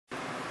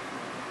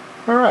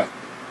Alright.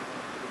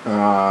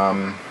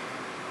 I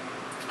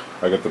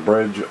got the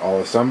bridge all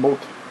assembled,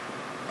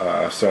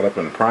 set up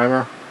in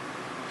primer.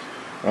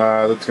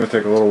 That's going to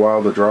take a little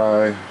while to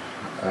dry,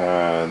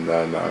 and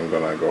then I'm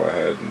going to go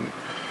ahead and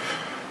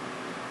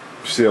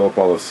seal up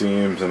all the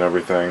seams and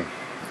everything.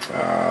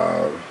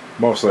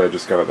 Mostly I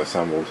just got it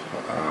assembled.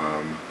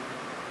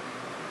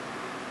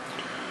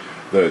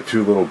 The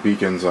two little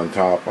beacons on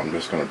top I'm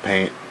just going to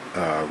paint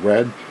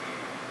red,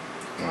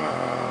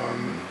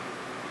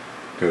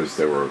 because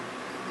they were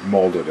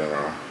molded in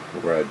a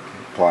red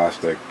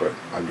plastic, but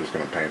I'm just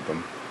going to paint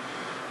them.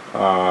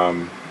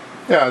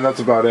 Yeah, and that's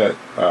about it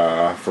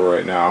for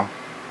right now.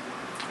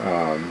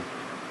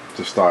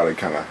 Just thought I'd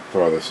kind of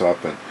throw this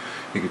up and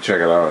you can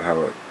check it out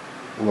how it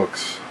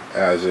looks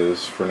as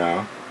is for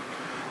now.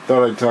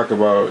 Thought I'd talk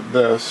about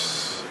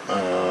this.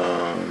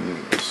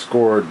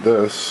 Scored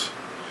this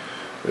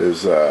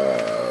is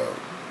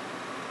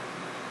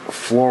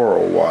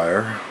floral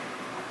wire,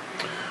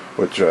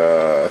 which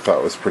I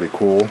thought was pretty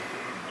cool.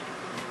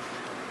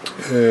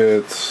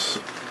 It's,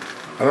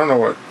 I don't know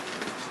what,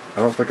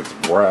 I don't think it's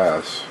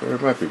brass.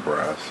 It might be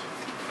brass.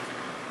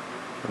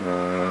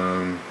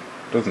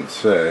 Doesn't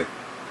say,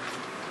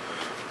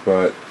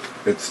 but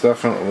it's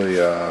definitely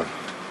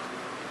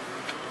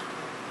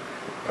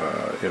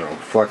you know,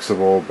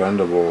 flexible,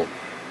 bendable,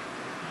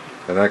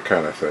 and that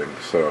kind of thing.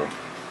 So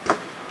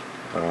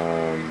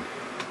I'm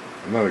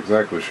not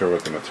exactly sure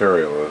what the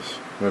material is.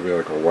 Maybe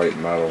like a white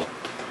metal.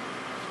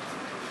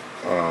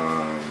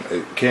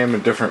 It came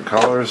in different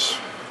colors.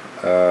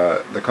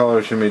 The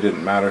color to me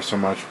didn't matter so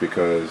much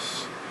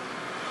because,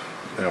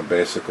 you know,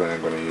 basically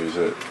I'm going to use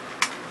it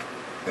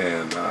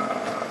in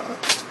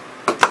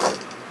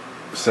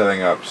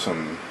setting up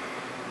some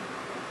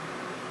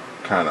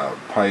kind of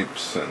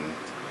pipes and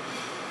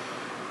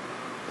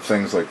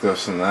things like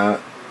this and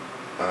that.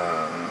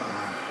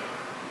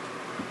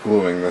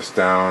 Gluing this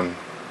down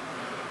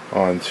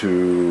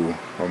onto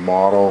a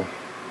model,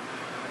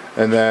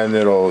 and then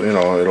it'll, you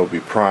know, it'll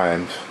be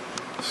primed.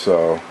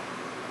 So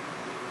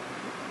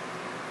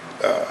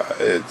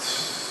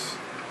it's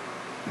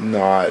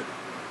not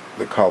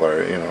the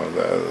color, you know,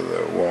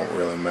 that won't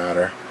really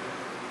matter,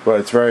 but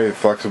it's very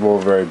flexible,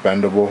 very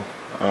bendable.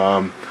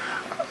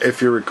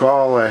 If you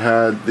recall, I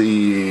had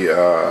the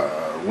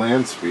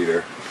land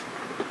speeder,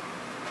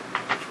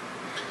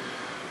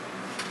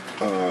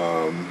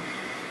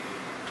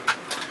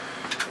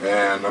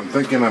 and I'm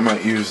thinking I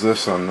might use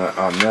this on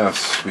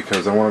this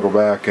because I want to go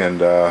back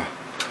and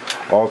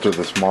alter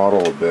this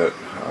model a bit,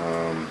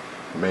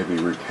 maybe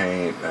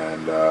repaint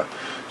and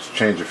just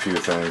change a few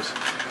things.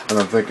 And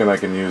I'm thinking I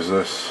can use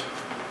this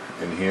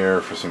in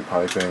here for some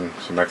piping,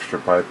 some extra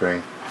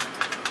piping,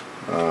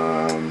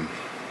 and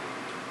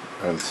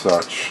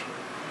such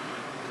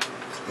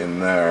in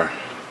there.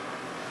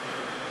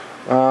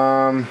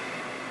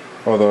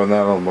 Although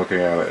now that I'm looking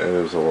at it, it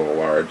is a little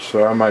large,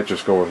 so I might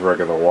just go with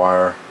regular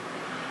wire.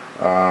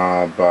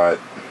 But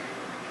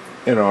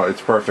you know,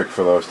 it's perfect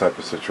for those type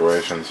of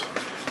situations.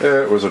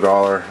 It was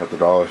 $1 at the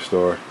dollar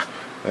store,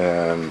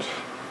 and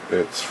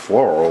it's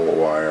floral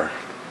wire,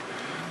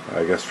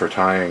 I guess, for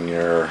tying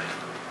your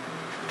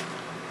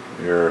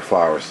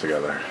flowers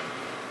together.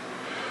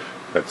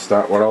 That's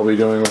not what I'll be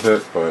doing with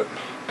it, but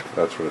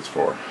that's what it's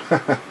for.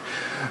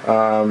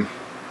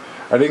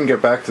 I didn't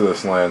get back to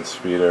this land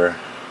speeder.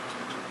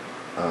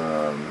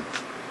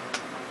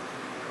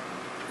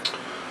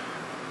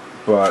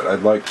 But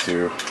I'd like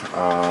to.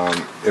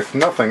 If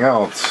nothing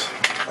else,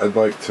 I'd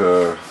like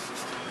to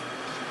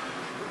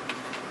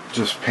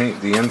just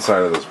paint the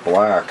inside of this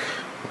black.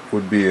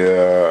 Would be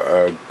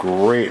a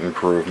great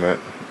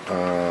improvement.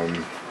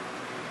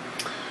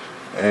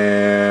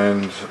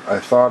 And I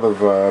thought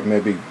of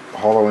maybe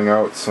hollowing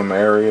out some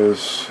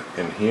areas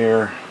in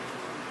here,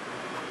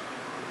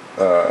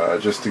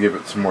 just to give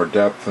it some more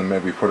depth, and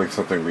maybe putting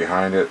something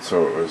behind it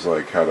so it was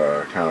like had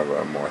a kind of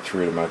a more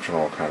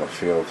three-dimensional kind of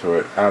feel to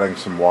it. Adding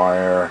some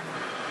wire,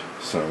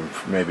 some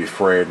maybe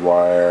frayed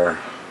wire.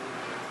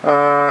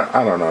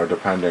 I don't know,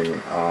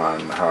 depending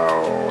on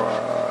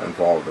how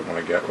involved I want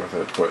to get with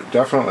it. But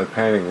definitely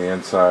painting the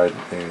inside,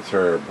 the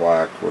interior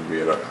black would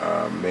be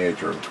a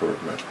major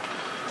improvement.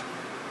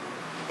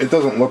 It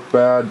doesn't look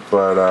bad,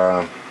 but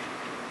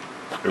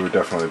it would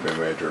definitely be a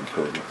major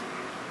improvement.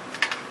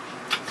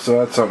 So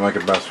that's something I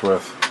could mess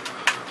with.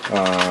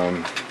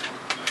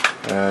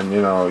 And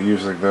you know,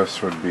 using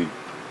this would be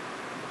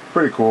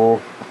pretty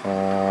cool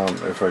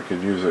if I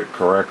could use it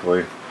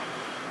correctly.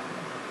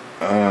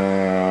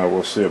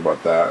 We'll see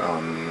about that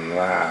on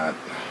that.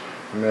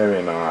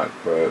 Maybe not,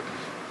 but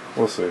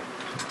we'll see.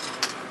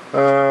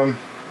 But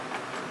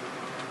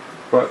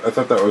I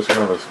thought that was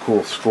kind of a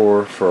cool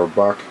score for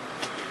 $1.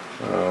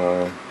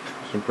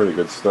 Some pretty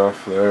good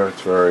stuff there.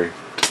 It's very,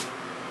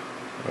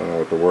 I don't know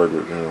what the word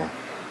would, you know,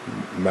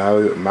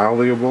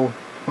 malleable.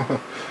 I'm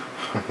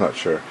not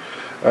sure,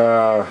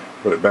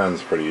 but it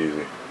bends pretty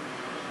easy.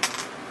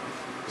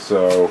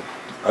 So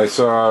I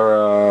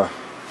saw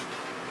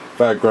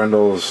Bat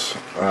Grendel's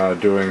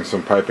doing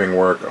some piping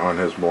work on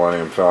his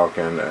Millennium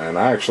Falcon, and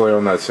I actually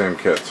own that same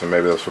kit, so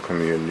maybe this will come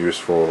in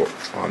useful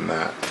on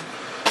that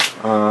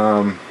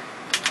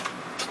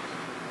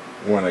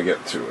when I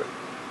get to it.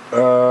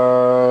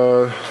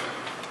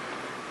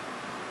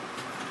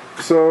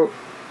 So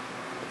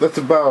that's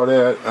about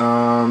it.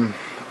 I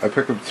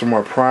picked up some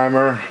more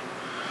primer,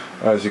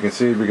 as you can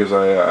see, because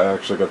I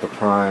actually got to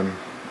prime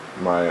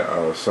my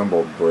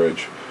assembled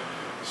bridge.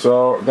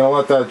 So I'm gonna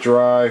let that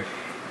dry,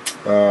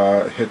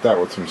 hit that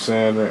with some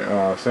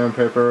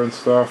sandpaper and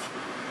stuff,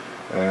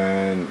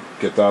 and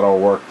get that all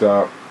worked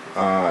up.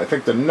 I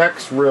think the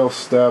next real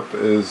step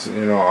is,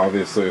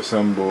 obviously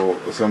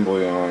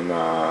assembly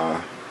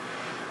on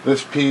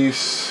this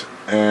piece,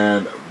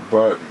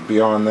 but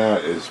beyond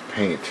that is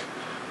paint.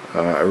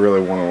 I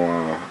really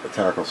want to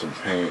tackle some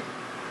paint.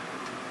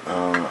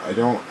 I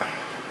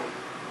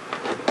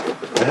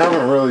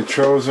haven't really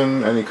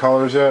chosen any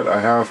colors yet.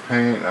 I have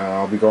paint.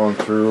 I'll be going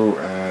through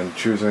and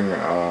choosing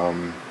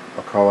a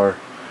color.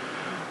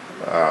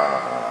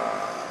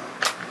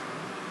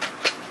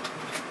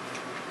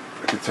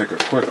 I could take a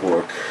quick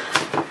look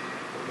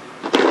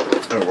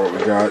at what we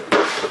got.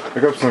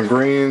 Pick up some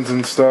greens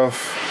and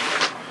stuff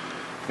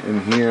in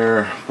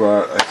here,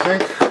 but I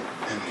think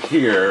in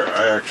here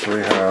I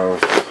actually have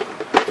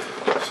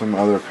some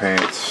other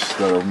paints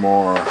that are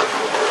more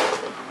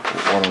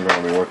what I'm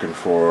going to be looking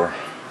for.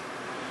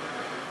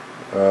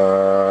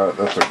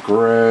 That's a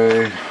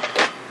gray.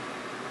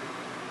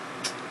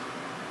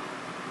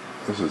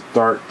 This is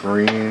dark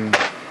green.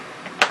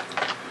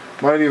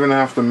 Might even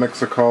have to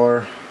mix a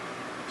color.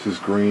 This is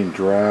green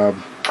drab.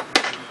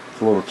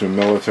 It's a little too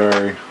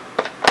military,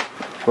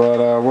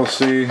 but we'll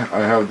see. I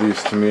have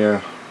these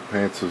Tamiya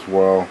paints as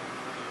well,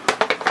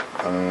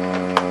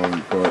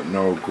 but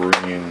no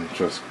green,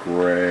 just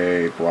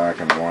gray, black,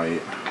 and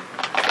white.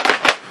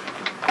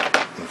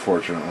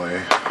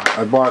 Unfortunately,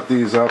 I bought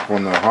these up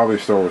when the hobby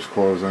store was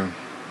closing.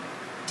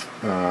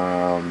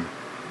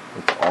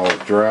 It's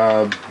olive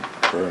drab,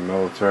 very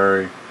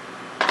military,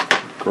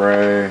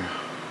 gray,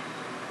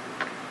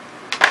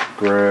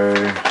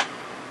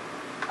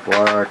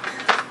 black,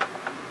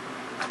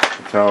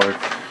 metallic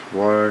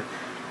black,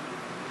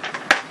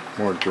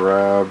 more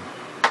drab.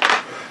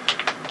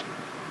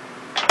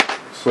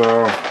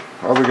 So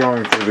I'll be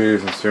going through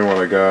these and seeing what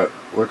I got.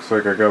 Looks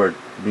like I got a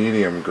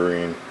medium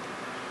green.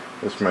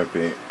 This might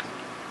be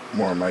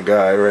more my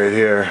guy right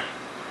here.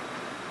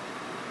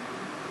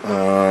 I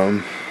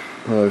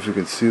don't know if you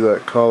can see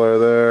that color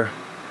there,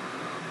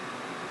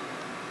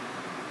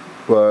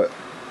 but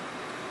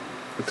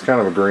it's kind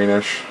of a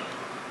greenish.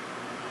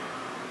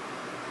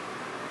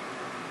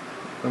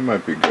 That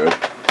might be good.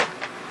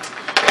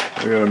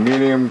 We got a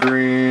medium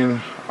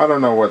green. I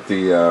don't know what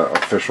the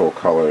official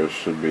colors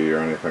should be or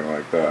anything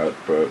like that,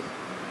 but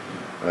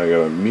I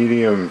got a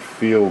medium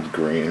field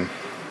green.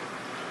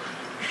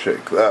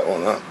 Shake that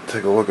one up.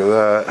 Take a look at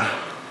that.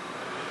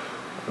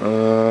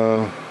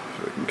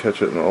 If I can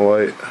catch it in the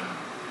light.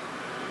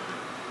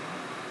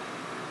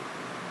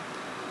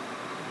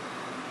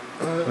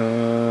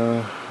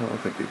 I don't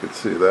think you can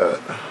see that.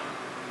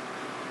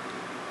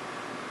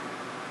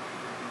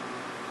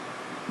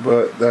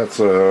 But that's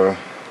a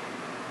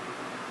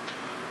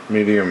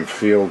medium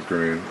field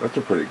green. That's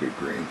a pretty good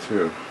green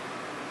too.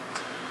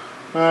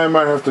 I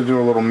might have to do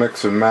a little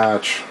mix and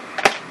match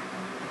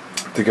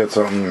to get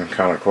something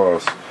kind of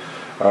close.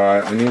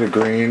 I need a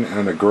green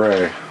and a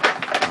gray,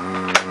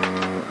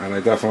 and I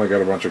definitely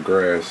got a bunch of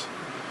grays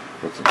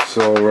with some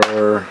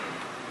silver.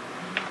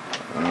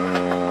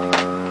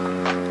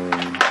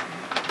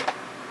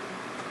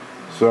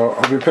 So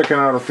I'll be picking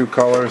out a few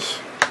colors,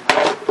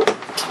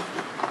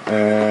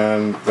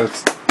 and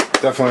that's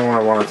definitely what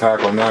I want to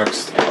tackle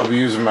next. I'll be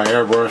using my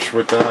airbrush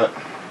with that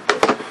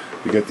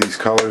to get these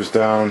colors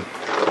down.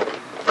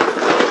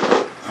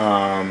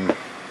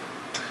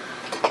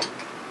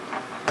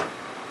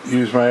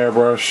 Use my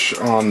airbrush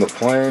on the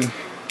plane,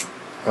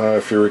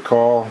 if you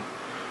recall.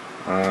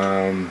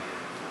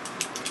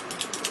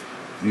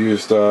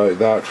 Used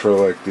that for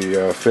like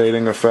the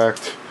fading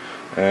effect,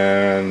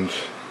 and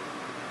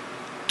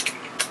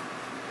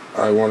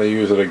I want to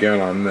use it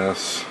again on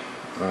this.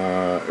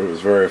 It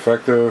was very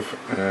effective,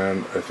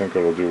 and I think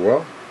it'll do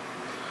well.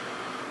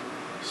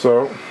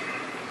 So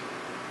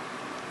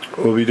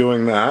we'll be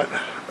doing that.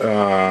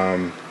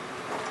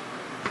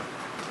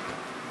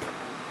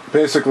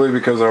 Basically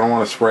because I don't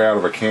want to spray out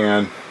of a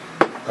can,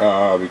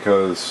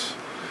 because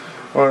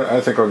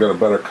I think I'll get a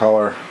better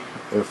color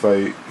if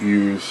I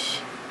use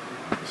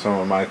some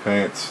of my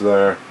paints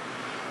there.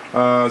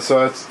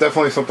 So it's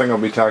definitely something I'll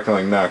be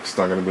tackling next.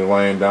 I'm going to be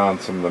laying down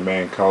some of the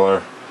main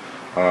color,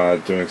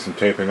 doing some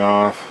taping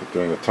off,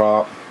 doing the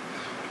top,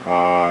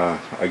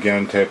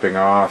 again taping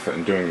off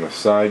and doing the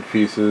side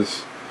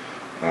pieces.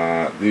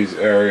 These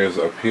areas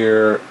up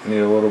here need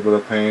a little bit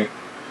of paint,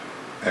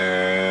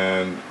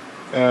 and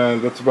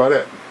that's about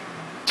it.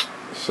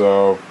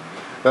 So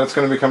that's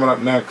going to be coming up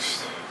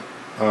next,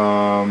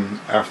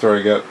 after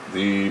I get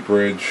the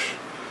bridge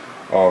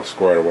all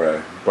squared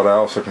away. But I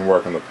also can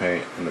work on the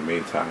paint in the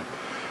meantime.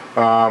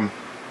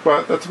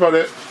 But that's about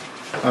it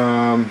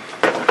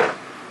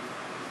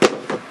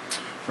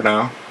for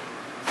now.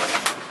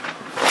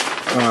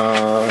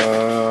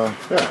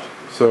 Yeah,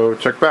 so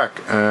check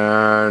back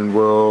and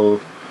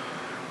we'll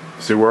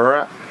see where we're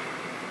at.